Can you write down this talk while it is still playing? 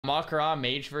Mak'Gora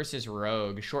Mage versus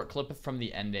Rogue. Short clip from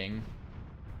the ending.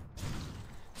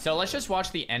 So let's just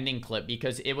watch the ending clip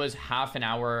because it was half an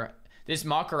hour. This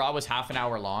Mak'Gora was half an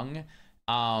hour long.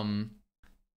 Man,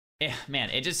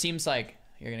 it just seems like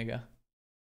you're gonna go.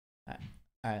 All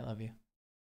right, love you.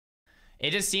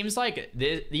 It just seems like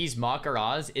these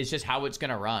Mak'Goras is just how it's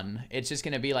gonna run. It's just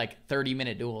gonna be like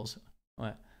 30-minute duels.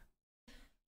 What?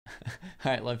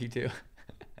 All right, love you too.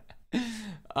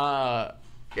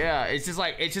 Yeah, it's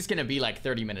just gonna be like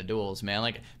 30-minute duels, man.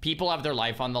 Like, people have their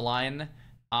life on the line.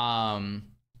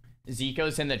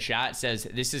 Zico's in the chat says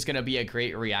this is gonna be a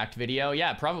great react video.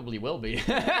 Yeah, it probably will be.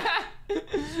 All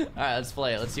right, let's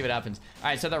play it. Let's see what happens. All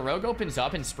right, so the Rogue opens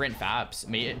up and sprint faps.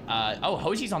 Oh,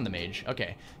 Hosie's on the Mage.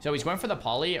 Okay, so he's going for the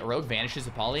poly. Rogue vanishes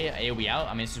the poly. AoE out.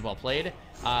 I mean, this is well played.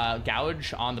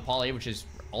 Gouge on the poly, which is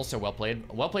also well played.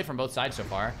 Well played from both sides so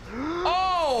far.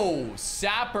 Oh,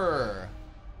 Sapper.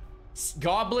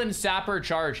 Goblin Sapper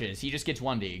charges. He just gets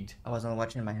one digged. I wasn't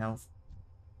watching my health.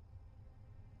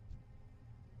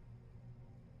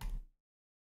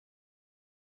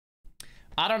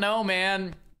 I don't know,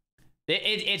 man.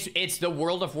 It's the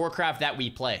World of Warcraft that we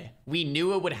play. We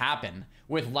knew it would happen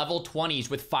with level 20s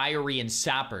with Fiery and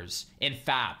Sappers and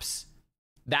Faps.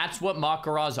 That's what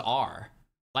Mak'Goras are.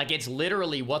 Like, it's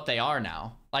literally what they are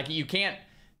now. Like, you can't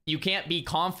be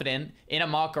confident in a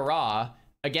Mak'Gora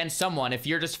against someone if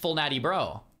you're just full natty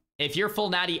bro. If you're full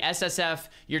natty SSF,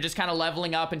 you're just kind of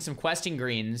leveling up in some questing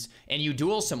greens, and you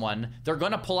duel someone, they're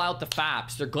gonna pull out the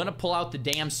Faps. They're gonna pull out the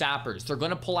damn Sappers. They're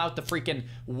gonna pull out the freaking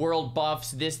world buffs,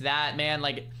 this, that, man.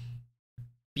 Like,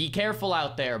 be careful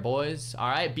out there, boys. All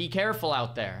right, be careful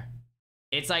out there.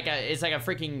 It's like a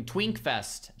freaking twink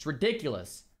fest. It's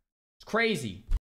ridiculous. It's crazy.